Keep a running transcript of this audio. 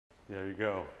There you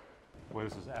go. Boy,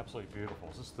 this is absolutely beautiful.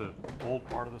 Is this the old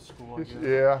part of the school?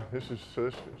 Yeah,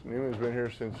 Newman's been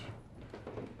here since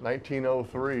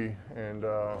 1903, and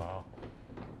wow.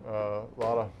 A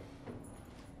lot of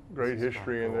great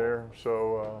history in there.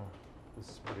 So this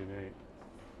is pretty neat.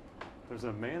 There's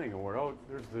a Manning Award. Oh,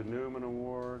 there's the Newman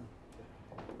Award.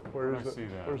 Where's the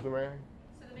Manning? So the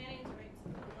Manning's right to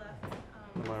the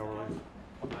left. Am I over there?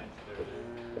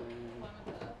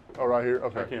 Oh, right here.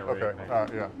 Okay. I can't read. Okay. All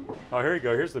right. Yeah. Oh, here you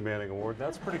go. Here's the Manning Award.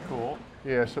 That's pretty cool.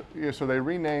 Yeah. So they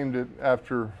renamed it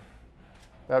after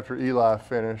Eli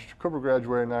finished. Cooper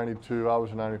graduated in '92. I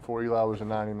was in '94. Eli was in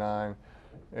 '99,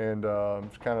 and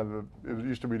it's kind of it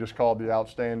used to be just called the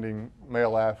Outstanding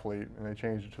Male Athlete, and they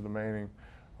changed it to the Manning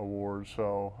Award.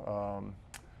 So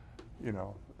you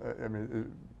know, I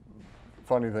mean,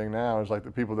 funny thing now is like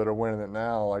the people that are winning it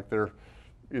now, like they're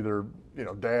either, you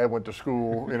know, dad went to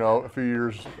school, you know, a few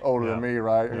years older than me,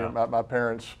 right? Yeah. And my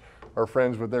parents are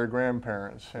friends with their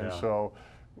grandparents. And so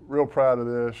real proud of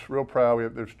this, real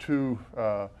proud. There's two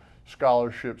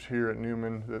scholarships here at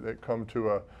Newman that come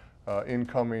to a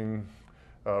incoming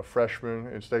freshman.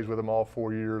 It stays with them all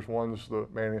 4 years. One's the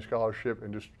Manning Scholarship,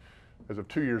 and just as of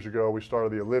 2 years ago, we started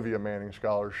the Olivia Manning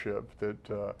Scholarship.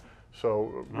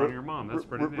 So your mom, that's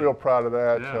pretty neat. Real proud of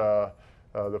that. Yeah.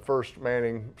 The first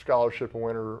Manning Scholarship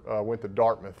winner went to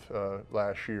Dartmouth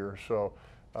last year, so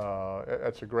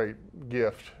that's a great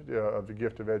gift of the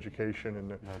gift of education, and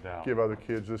to give other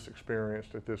kids this experience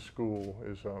at this school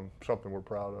is something we're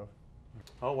proud of.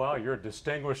 Oh wow, you're a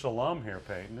distinguished alum here,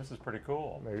 Peyton. This is pretty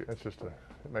cool. That's just it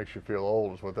makes you feel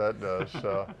old, is what that does.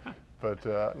 But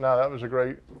no, that was a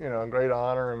great, great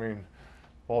honor. I mean,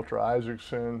 Walter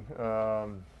Isaacson,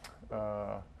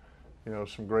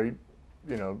 some great,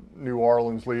 New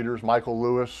Orleans leaders. Michael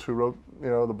Lewis, who wrote,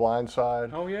 The Blind Side.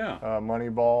 Oh yeah.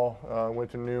 Moneyball went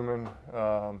to Newman.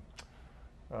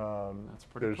 That's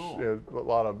pretty cool. There's a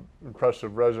lot of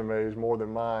impressive resumes, more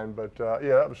than mine. But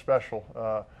yeah, that was special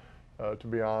to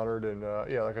be honored. And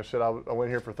yeah, like I said, I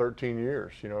went here for 13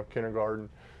 years. Kindergarten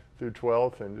through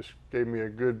 12th, and just gave me a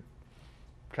good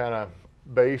kind of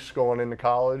base going into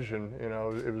college. And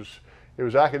it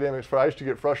was academics. I used to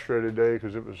get frustrated today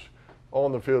because it was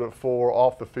on the field at 4,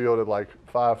 off the field at like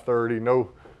 5:30, no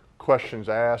questions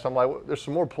asked. I'm like, well, there's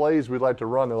some more plays we'd like to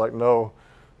run. They're like, no,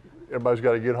 everybody's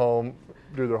got to get home,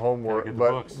 do their homework.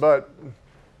 But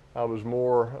I was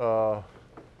more,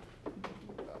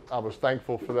 I was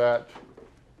thankful for that.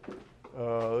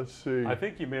 Let's see. I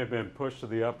think you may have been pushed to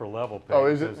the upper level, Peyton. Oh,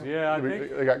 is it? Yeah, I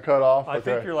think they got cut off. I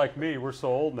think you're like me. We're so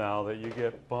old now that you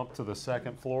get bumped to the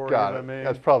second floor. Got it. it. I mean?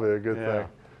 That's probably a good thing.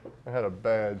 I had a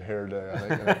bad hair day, I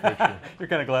think, in that picture. You're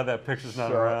kind of glad that picture's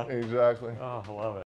not around. Exactly. Oh, I love it.